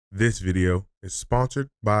This video is sponsored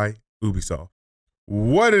by Ubisoft.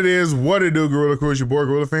 What it is, what it do, Gorilla Crew, it's your boy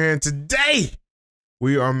gorillaphent. Today,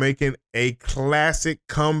 we are making a classic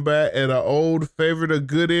comeback at an old favorite of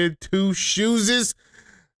Good Ed 2 Shoes,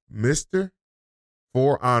 Mr.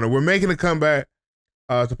 For Honor. We're making a comeback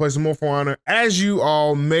to play some more For Honor. As you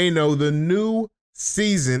all may know, the new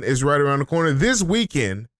season is right around the corner. This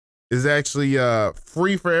weekend is actually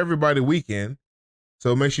free for everybody weekend.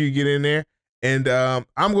 So make sure you get in there. And I'm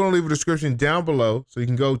going to leave a description down below so you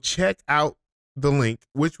can go check out the link,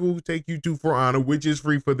 which will take you to For Honor, which is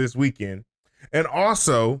free for this weekend. And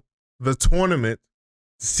also the tournament,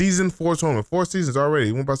 season 4 tournament. 4 seasons already.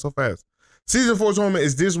 It went by so fast. Season 4 tournament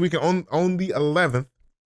is this weekend on the 11th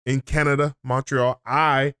in Canada, Montreal.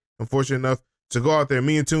 I am fortunate enough to go out there.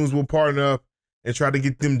 Me and CaRtOoNz will partner up and try to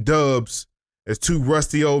get them dubs as two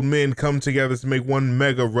rusty old men come together to make one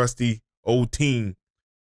mega rusty old team,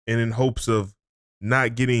 and in hopes of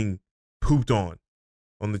not getting pooped on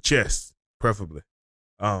the chest, preferably.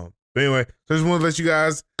 But anyway, so I just want to let you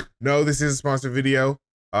guys know this is a sponsored video.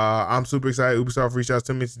 I'm super excited. Ubisoft reached out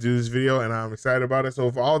to me to do this video, and I'm excited about it.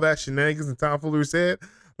 So for all that shenanigans and tomfoolery said,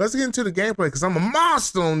 let's get into the gameplay, because I'm a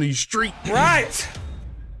monster on these streets. Right.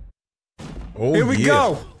 Oh, here we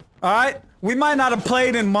go. All right. We might not have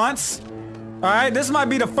played in months. All right. This might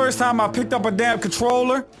be the first time I picked up a damn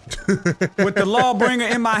controller with the Lawbringer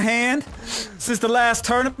in my hand since the last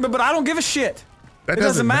tournament, but I don't give a shit. That it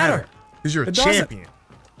doesn't matter. Because you're a champion.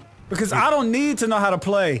 Because I don't need to know how to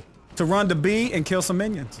play to run the B and kill some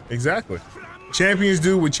minions. Exactly. Champions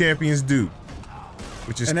do what champions do,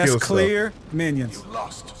 which is and kill that's clear stuff. Minions.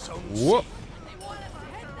 Whoop.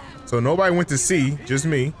 So nobody went to C, just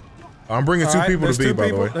me. I'm bringing two people to B, by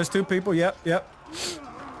the way. There's 2 people. Yep, yep.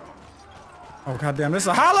 Oh goddamn! This is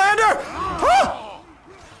a Highlander. Oh!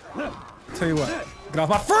 Tell you what, get off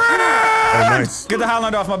my friend! Oh, nice. Get the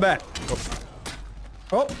Highlander off my back.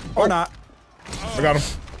 Oh, or not. I got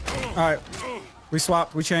him. All right, we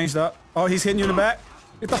swapped. We changed up. Oh, he's hitting you in the back.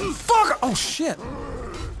 Get the fuck! Oh shit!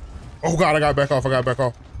 Oh god, I got back off. I got back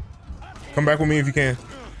off. Come back with me if you can.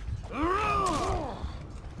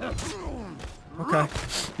 Okay.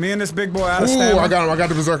 Me and this big boy out of stamina. Ooh, I got him. I got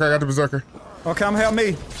the berserker. I got the berserker. Oh, come help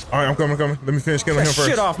me. All right, I'm coming. Let me finish killing him first.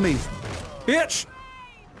 Shit off me, bitch!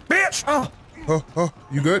 Bitch! Oh. Oh,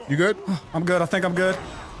 you good? You good? I'm good. I think I'm good.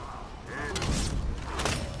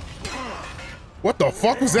 What the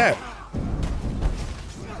fuck was that?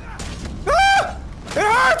 Ah! It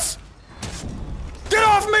hurts! Get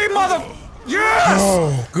off me, mother! Yes!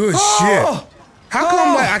 Oh, good shit. How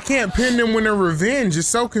come like I can't pin them when they're revenge? It's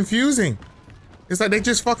so confusing. It's like they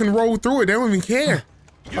just fucking roll through it. They don't even care.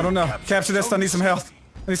 I don't know. Capture this. I need some health.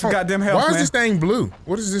 I need some goddamn health, Why is man. this thing blue?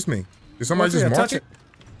 What does this mean? Did somebody just mark touch it?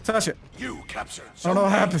 Touch it. You captured. I don't know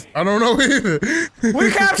what happened. I don't know either.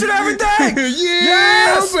 We captured everything! Yeah,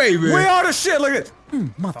 yes! baby! We are the shit. Look at it.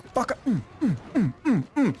 Motherfucker.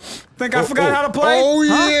 Think I forgot how to play? Oh,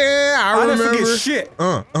 yeah, I remember. I didn't forget shit.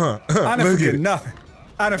 I didn't forget nothing.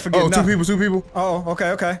 I didn't forget nothing. Oh, two people. Oh,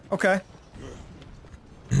 okay.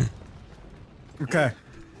 Okay.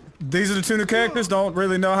 These are the 2 new characters. Don't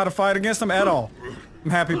really know how to fight against them at all.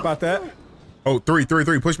 I'm happy about that. Oh, three.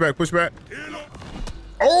 Push back.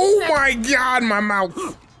 Oh my god, my mouth.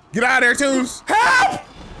 Get out of there, CaRtOoNz. Help!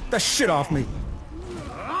 That shit off me.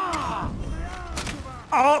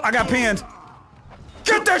 Oh, I got pinned.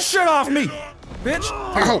 Get that shit off me, bitch.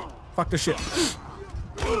 Oh. Fuck this shit.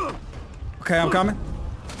 Okay, I'm coming.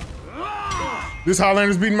 This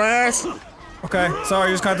Highlander's beating my ass. Okay, sorry,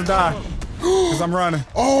 you just got to die. Because I'm running.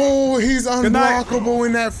 Oh, he's unblockable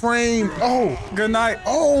in that frame. Oh. Good night.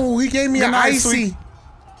 Oh, he gave me an icy.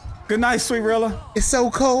 Good night, sweet Rilla. It's so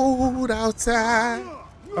cold outside.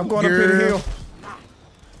 I'm going up here to heal.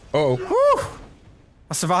 Uh-oh. Whew.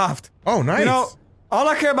 I survived. Oh, nice. You know, all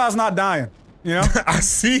I care about is not dying. You know? I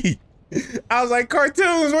see. I was like,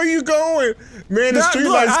 CaRtOoNz, where you going? Man, the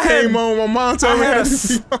streetlights came on. My mom told me I had to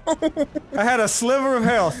be home. I had a sliver of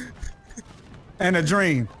health and a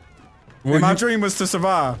dream. Well, and my dream was to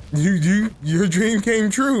survive. Your dream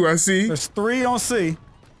came true, I see. There's 3 on C.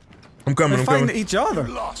 I'm coming, They're fighting each other.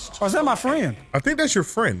 Or is that my friend? I think that's your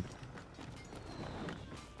friend.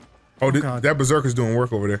 Oh, that berserker's doing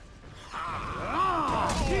work over there.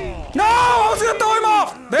 No! I was gonna throw him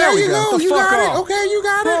off! There we go. You got it. Okay, you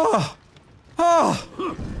got it. Oh.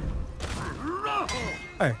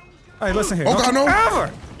 Hey, listen here. Oh, God, no.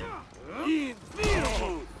 Ever!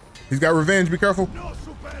 He's got revenge. Be careful.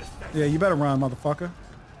 Yeah, you better run, motherfucker.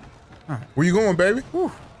 All right. Where you going, baby? Whew.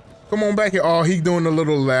 Come on back here. Oh, he doing the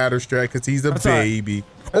little ladder strat because he's a baby.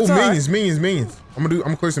 Oh, minions. I'm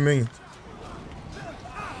gonna clear some minions.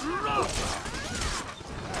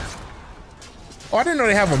 Oh, I didn't know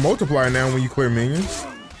they have a multiplier now when you clear minions.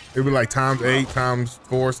 It'd be like ×8,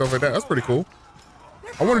 ×4, stuff like that. That's pretty cool.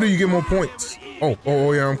 I wonder, do you get more points?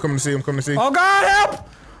 Oh yeah, I'm coming to see. I'm coming to see. Oh God, help!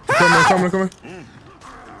 I'm coming.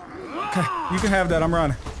 Okay, you can have that. I'm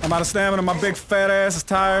running. I'm out of stamina. My big fat ass is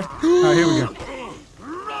tired. All right, here we go.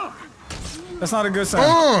 That's not a good sign.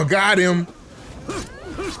 Oh, got him.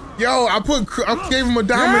 Yo, I gave him a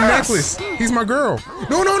diamond necklace. He's my girl.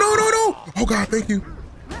 No. Oh God, thank you.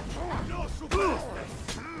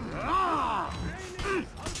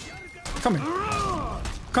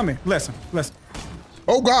 Come here. Listen.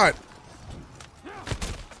 Oh God.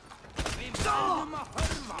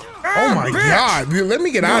 Oh my God, dude, let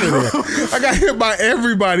me get out of there. I got hit by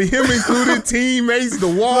everybody, him included, teammates, the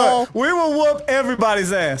wall. Look, we will whoop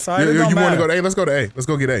everybody's ass. All right, you want to go to A? Let's go to A. Let's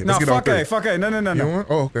go get A. No, Let's get fuck all A. Fuck A. No. You want?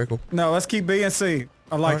 Oh, okay, cool. No, let's keep B and C.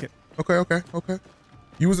 I like it. Okay.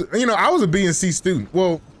 I was a B and C student.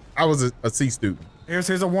 Well, I was a C student. There's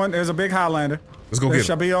a big Highlander. Let's go get him. There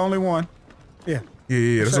shall be only one. Yeah.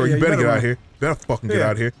 Yeah. That's right. You better get out of here. You better fucking get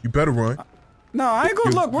out of here. You better run. No, I ain't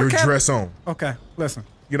gonna look. Your dress on. Okay, listen.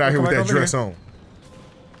 Get out here with that dress on.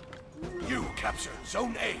 You captured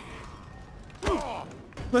Zone A.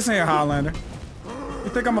 Listen here, Highlander. You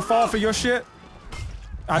think I'm gonna fall for your shit?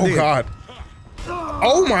 I did. God.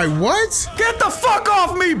 Oh my what? Get the fuck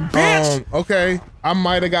off me, bitch! Okay. I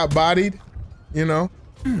might have got bodied. You know.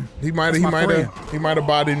 He might have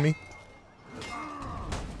bodied me.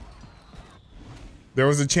 There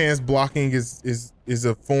was a chance blocking is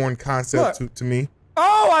a foreign concept to me.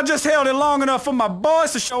 Oh, I just held it long enough for my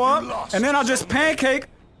boys to show up, and then I just pancake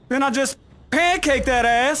that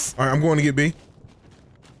ass. All right, I'm going to get B.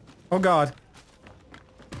 Oh God.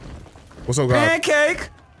 What's up, God? Pancake.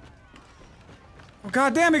 Oh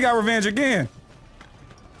God damn, he got revenge again.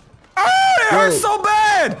 Oh, it hurts so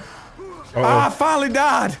bad. I finally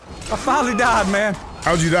died, man.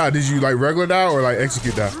 How'd you die? Did you like regular die or like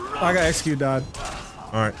execute die? I got execute died.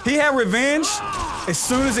 All right. He had revenge. As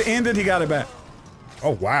soon as it ended, he got it back.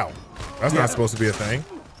 Oh wow, that's not supposed to be a thing.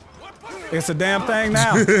 It's a damn thing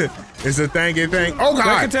now. It's a thing. Oh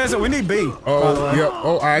God. Contestant, we need B. Oh yep.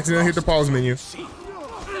 Oh, I accidentally hit the pause menu.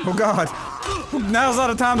 Oh God. Now's not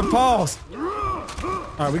the time to pause.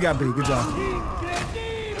 All right, we got B. Good job.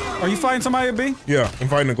 Are you fighting somebody at B? Yeah, I'm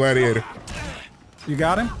fighting a gladiator. You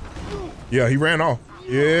got him? Yeah, he ran off.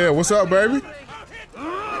 Yeah, what's up, baby?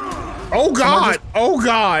 Oh God! Oh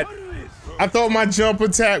God! I thought my jump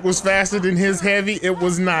attack was faster than his heavy. It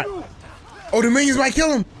was not. Oh, the minions might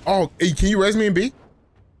kill him. Oh, hey, can you res me in B?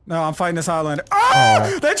 No, I'm fighting this Highlander.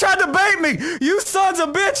 Oh! They tried to bait me! You sons of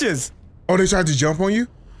bitches! Oh, they tried to jump on you?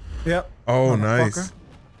 Yep. Oh, nice.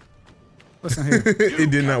 Listen here. It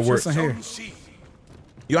did not work. Listen here.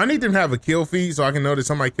 Yo, I need them to have a kill feed so I can know that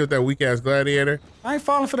somebody killed that weak ass gladiator. I ain't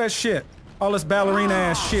falling for that shit. All this ballerina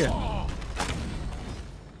ass shit.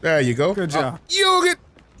 There you go. Good job. You get.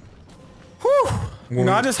 Whew. You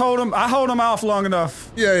know, I just hold them. I hold them off long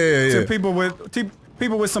enough. Yeah. To people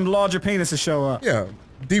with some larger penises show up. Yeah,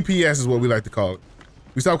 DPS is what we like to call it.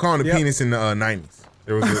 We stopped calling it penis in the 90s.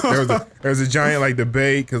 There was a giant like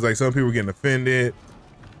debate because like some people were getting offended.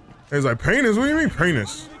 It was like penis. What do you mean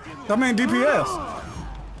penis? I mean DPS.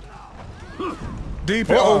 We're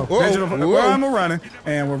running,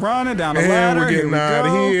 and we're running down the ladder. We're getting out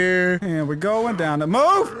of here. And we're going down the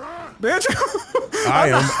move, bitch. I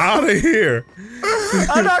am out of here.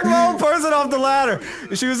 I knocked my own person off the ladder.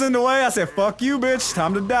 And she was in the way. I said, "Fuck you, bitch.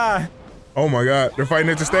 Time to die." Oh my God, they're fighting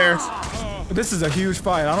at the stairs. But this is a huge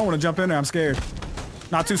fight. I don't want to jump in there. I'm scared.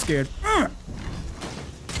 Not too scared.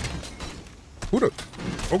 Who the?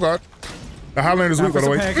 Oh God. The Highlander's weak, by the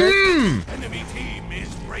way. Enemy team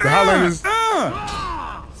is breaking. The Highlander's.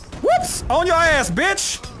 Whoops! On your ass,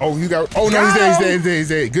 bitch! Oh, you got. Oh no, he's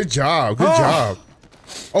there. Good job. Good job.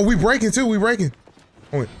 Oh, we breaking too. We breaking.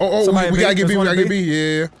 Oh, we gotta get B. We gotta get B.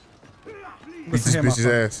 Yeah. Beat this bitch's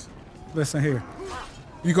ass. Listen here.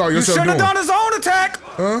 You call yourself You should have done his own attack.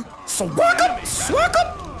 Huh? Swag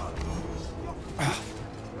up.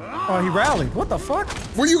 Oh, he rallied. What the fuck?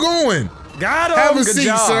 Where you going? Got him. Have a Good seat,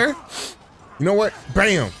 job. sir. You know what?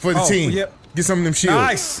 Bam for the team. Yep. Get some of them shields.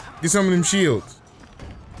 Nice. Get some of them shields.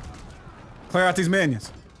 Clear out these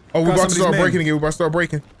minions. Oh, we're about to start breaking again. We're about to start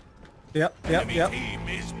breaking. Yep. Team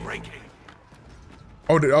is breaking.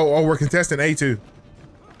 Oh, we're contesting A2.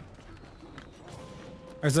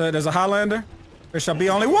 There's a Highlander. There shall be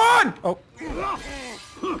only one. Oh.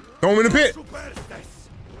 Throw him in the pit.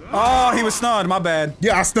 Oh, he was stunned. My bad.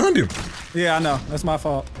 Yeah, I stunned him. Yeah, I know. That's my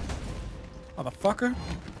fault. Motherfucker.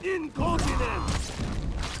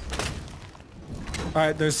 All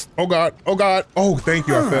right, there's. Oh God. Oh God. Oh, thank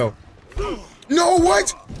you. I fell. No,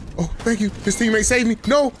 what? Oh, thank you. His teammate saved me.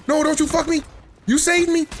 No, no, don't you fuck me. You saved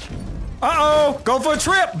me. Uh-oh. Go for a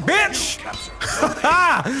trip, bitch.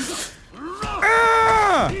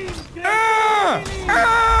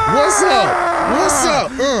 What's up? What's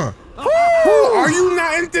up? Are you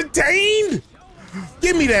not entertained?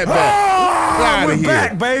 Give me that back. We're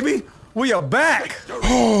back, baby. We are back.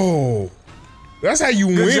 Oh, that's how you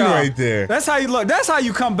win right there. That's how you look. That's how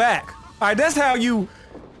you come back. All right, that's how you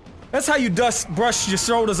brush your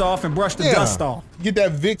shoulders off and brush the dust off. Get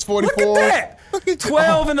that Vicks 44. Look at that. Look at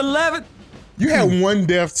 12 and 11. You had one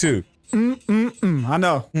death too. I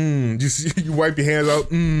know. You wipe your hands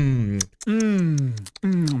out. You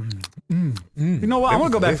know what? I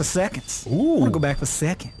want to go back for seconds. Ooh. I want to go back for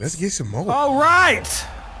seconds. Let's get some more. All right.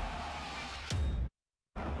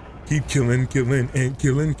 Keep killing, killing, and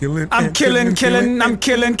killing, killing. I'm killing.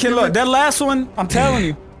 Look, that last one, I'm telling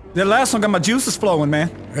you, that last one got my juices flowing, man.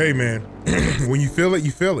 Hey, man. When you feel it,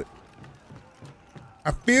 you feel it.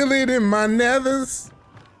 I feel it in my nethers.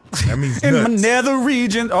 That means in nuts. my nether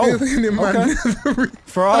region. Oh, in my nether region.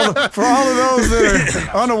 For all of those that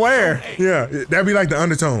are unaware. Yeah, that'd be like the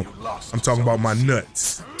undertone. I'm talking about my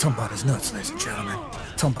nuts. Talking about his nuts, ladies and gentlemen.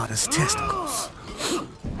 Talking about his testicles.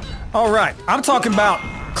 All right, I'm talking about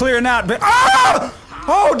clearing out.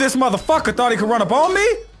 Oh, this motherfucker thought he could run up on me.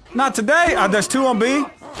 Not today. There's 2 on B.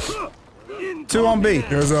 2 on B.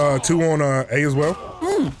 There's 2 on A as well.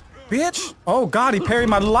 Bitch. Oh God, he parried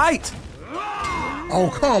my light. Oh,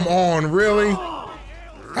 come on, really?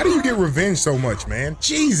 How do you get revenge so much, man?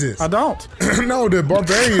 Jesus. I don't. No, the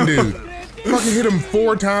barbarian dude. Fucking hit him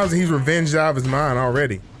 4 times and he's revenged out of his mind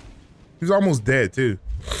already. He's almost dead, too.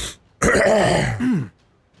 All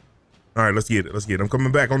right, let's get it. Let's get it. I'm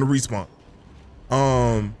coming back on the respawn.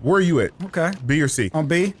 Where are you at? Okay. B or C? On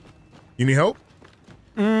B. You need help?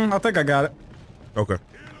 I think I got it. Okay.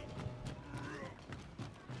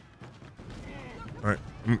 All right.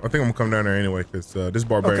 I think I'm gonna come down there anyway, because this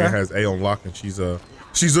barbarian has A on lock, and she's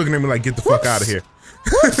looking at me like, get the fuck out of here.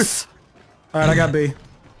 All right, I got B.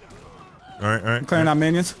 All right. I'm clearing out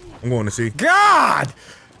minions. I'm going to C. God!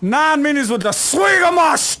 9 minions with the swing of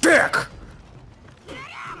my stick!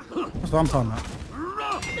 That's what I'm talking about.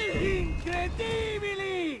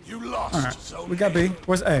 You lost. All right, we got B.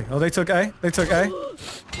 Where's A? Oh, they took A? They took A?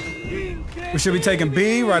 We should be taking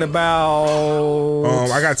B right about...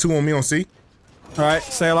 I got 2 on me on C. All right,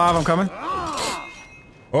 stay alive, I'm coming.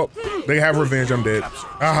 Oh, they have revenge, I'm dead.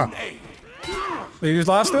 Aha. Are you just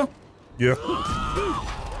live still? Yeah.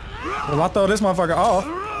 Well, I throw this motherfucker off.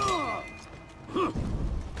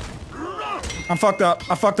 I'm fucked up.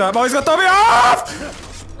 I fucked up. Oh, he's gonna throw me off!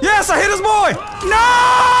 Yes, I hit his boy!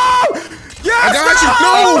 No! Yes! I got you!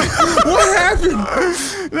 No! What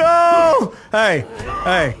happened? No! Hey.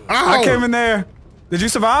 Ow. I came in there. Did you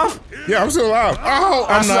survive? Yeah, I'm still alive. Oh,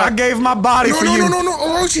 I gave my body for you. No,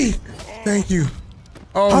 Orochi! Thank you.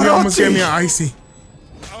 Oh, he almost gave me an icy.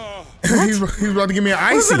 He's about to give me an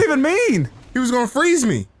icy. What does that even mean? He was gonna freeze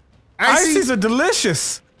me. Ices are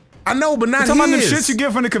delicious. I know, but not his. You talking about them shits you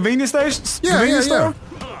get from the convenience station? Yeah. Store?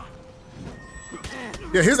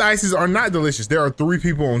 Yeah, his ices are not delicious. There are 3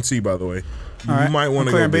 people on C, by the way. You might want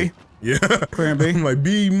to go B. Yeah. Clearing B. I'm like,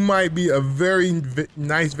 B might be a very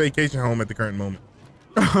nice vacation home at the current moment.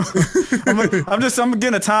 I'm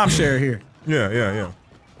getting a timeshare here. Yeah.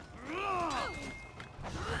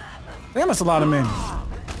 Damn, that's a lot of minions.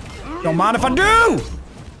 Don't mind if I do!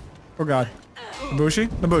 Oh God. Nabushi.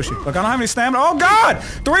 Look, I don't have any stamina. Oh God!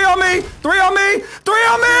 3 on me! 3 on me! 3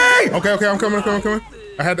 on me! Okay, I'm coming.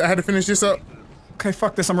 I had to finish this up. Okay,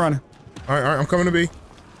 fuck this, I'm running. All right, I'm coming to B.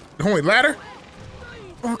 Oh, wait, ladder?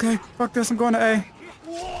 Okay, fuck this, I'm going to A.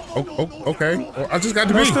 Okay. Well, I just got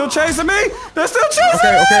to B. They're still chasing me! They're still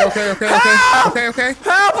chasing me! Okay.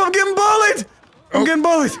 Help! I'm getting bullied! I'm getting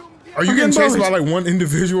bullied! Are you getting chased by like one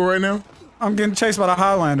individual right now? I'm getting chased by the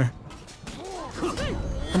Highlander.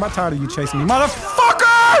 I'm about tired of you chasing me,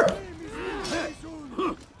 motherfucker!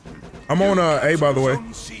 I'm on A, by the way.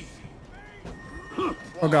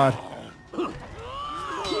 Oh God.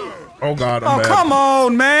 Oh God, I'm bad. Come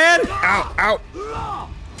on, man! Ow.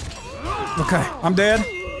 Okay, I'm dead.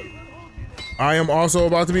 I am also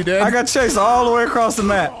about to be dead. I got chased all the way across the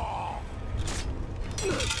map.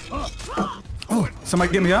 Oh,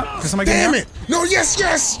 somebody get me up? Can somebody get me up? Damn it! No,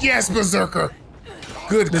 yes, Berserker.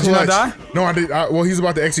 Good clutch. Did you not die? No, I did. Well, he's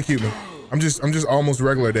about to execute me. I'm just almost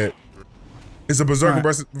regular dead. It's a Berserker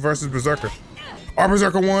versus Berserker. Our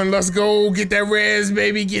Berserker won. Let's go. Get that res,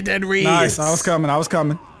 baby. Get that res. Nice. I was coming.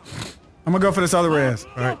 I'm gonna go for this other res.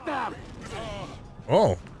 All right.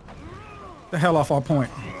 Oh. The hell off our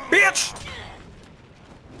point. Bitch!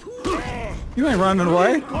 You ain't running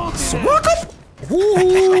away. Swoop!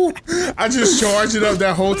 Woo! I just charged it up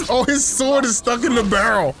that whole oh, his sword is stuck in the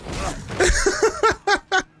barrel.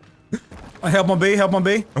 Help him be, help him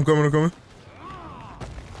be. I'm coming, I'm coming.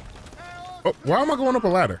 Oh, why am I going up a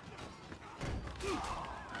ladder?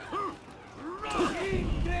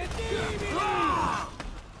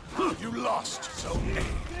 You lost, Zone A.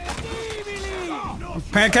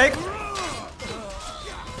 Pancake.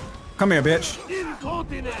 Come here, bitch.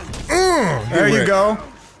 There you go.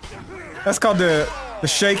 That's called the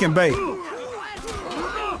shake and bake.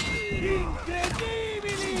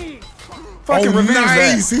 Fucking revenge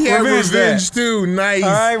nice. that. He had revenge too. Nice. All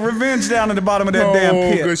right, revenge down at the bottom of that damn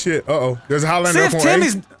pit. Oh, good shit. Uh-oh. There's a Highlander See up if on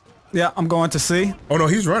Timmy's... A. Yeah, I'm going to C. Oh, no,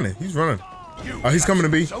 he's running. He's running. Oh, he's coming to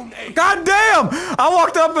B. God damn! I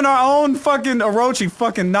walked up and our own fucking Orochi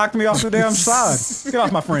fucking knocked me off the damn side. Get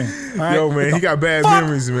off my friend. All right? Yo, man, he got bad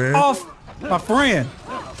memories, man. Off my friend.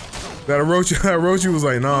 That Orochi was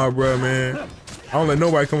like, nah, bro, man. I don't let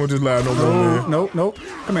nobody come up this loud no more, man. Nope, nope.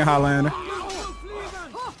 Come here, Highlander.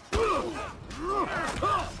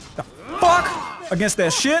 The fuck? Against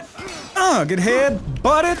that shit? Get head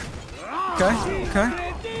butted. Okay, okay.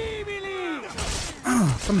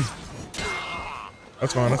 Come here.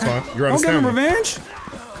 That's fine, that's fine. You're out of Don't give him stamina. revenge.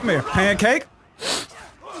 Come here, pancake.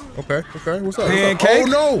 Okay, okay. What's up? Pancake.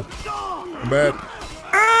 Oh, no. I'm bad.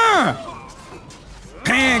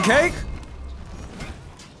 Pancake.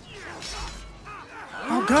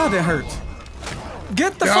 Oh, God, that hurts.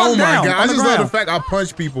 Get the fuck Oh, my down. God. I On the just love the ground. fact I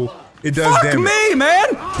punch people. It does Fuck damage. me, man.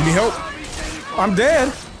 You need help? I'm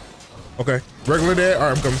dead. Okay. Regular dead? All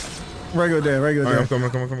right, I'm coming. Regular dead, regular All right, dead.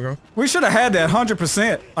 I'm coming. We should have had that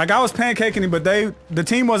 100%. Like, I was pancaking him, but the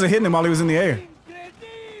team wasn't hitting him while he was in the air.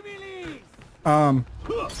 Had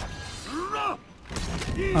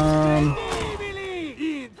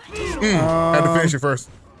to finish it first.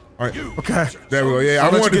 All right. Okay. There we go. Yeah, I'll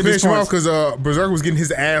I let wanted you to get these finish him off points. because Berserker was getting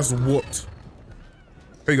his ass whooped.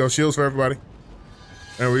 There you go. Shields for everybody.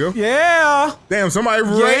 There we go. Yeah. Damn, somebody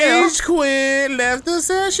Yeah. rage quit, left the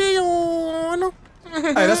session.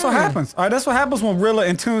 Hey, that's what happens. All right, that's what happens when Rilla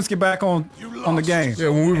and Toons get back on the game. Yeah,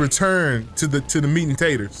 when we return to the meat and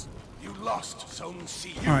taters. You lost, Zone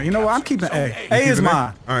C. All right, you know what? I'm keeping A. Zone A is Keeping it?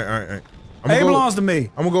 mine. All right. A belongs to me.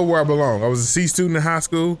 I'm gonna go where I belong. I was a C student in high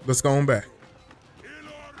school. Let's go on back.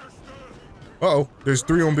 Uh-oh, there's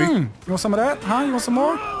 3 on B. You want some of that? Huh? You want some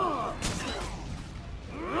more?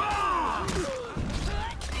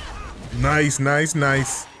 Nice.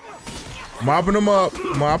 Mopping them up.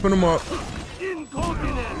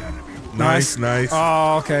 Nice.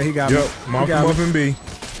 Oh, okay. He got me. Yep, He mop got them up me. in B.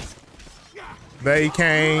 They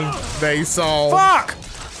came, they saw. Fuck!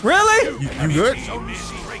 Really? You good?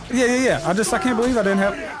 Yeah. I can't believe I didn't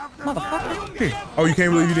have... Motherfucker. Here. Oh, you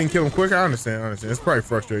can't believe you didn't kill him quicker? I understand. It's probably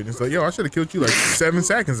frustrating. It's like, yo, I should have killed you like 7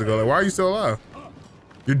 seconds ago. Like, why are you still alive?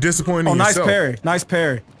 You're disappointed in Nice yourself. Nice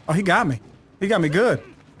parry. Oh, he got me. He got me good.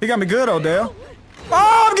 Odell.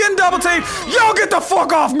 Oh, I'm getting double teamed. Yo, get the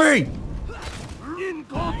fuck off me!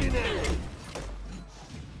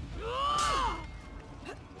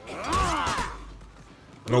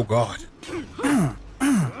 Oh, God. I'm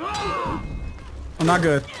not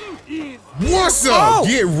good. What's up? Oh!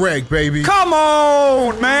 Get wrecked, baby. Come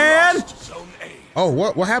on, man! Zone A. Oh,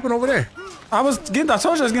 what happened over there? I told you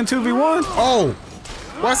I was getting 2v1. Oh.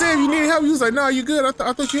 Well, I said if you needed help, you was like, nah, you good. I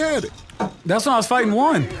thought you had it. That's when I was fighting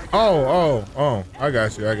 1. Oh. I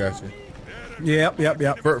got you.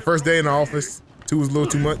 Yep. First day in the office. 2 was a little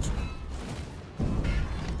too much.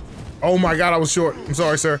 Oh my God, I was short. I'm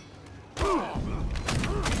sorry, sir.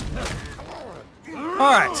 All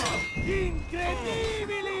right.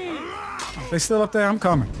 They still up there? I'm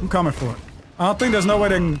coming for it. I don't think there's no way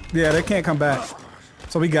they can... Yeah, they can't come back.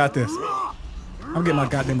 So we got this. I'm getting my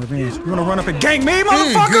goddamn revenge. You wanna run up and gank me,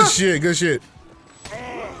 motherfucker? Good shit.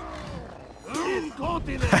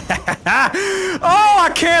 Oh,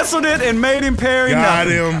 I canceled it and made him parry. Got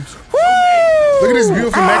nothing. him. Woo! Look at this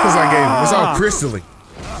beautiful necklace I gave him. It's all crystally.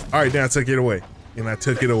 All right, then I took it away.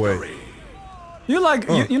 You like...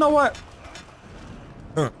 You know what?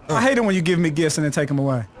 I hate it when you give me gifts and then take them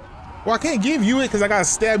away. Well, I can't give you it because I gotta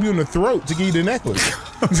stab you in the throat to give you the necklace.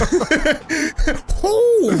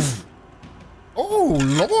 Oh,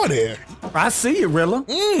 Lordy. I see you, Rilla.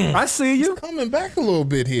 I see you. Coming back a little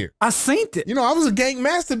bit here. I seen it. You know, I was a gank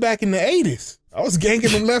master back in the 80s. I was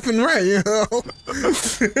ganking them left and right, you know?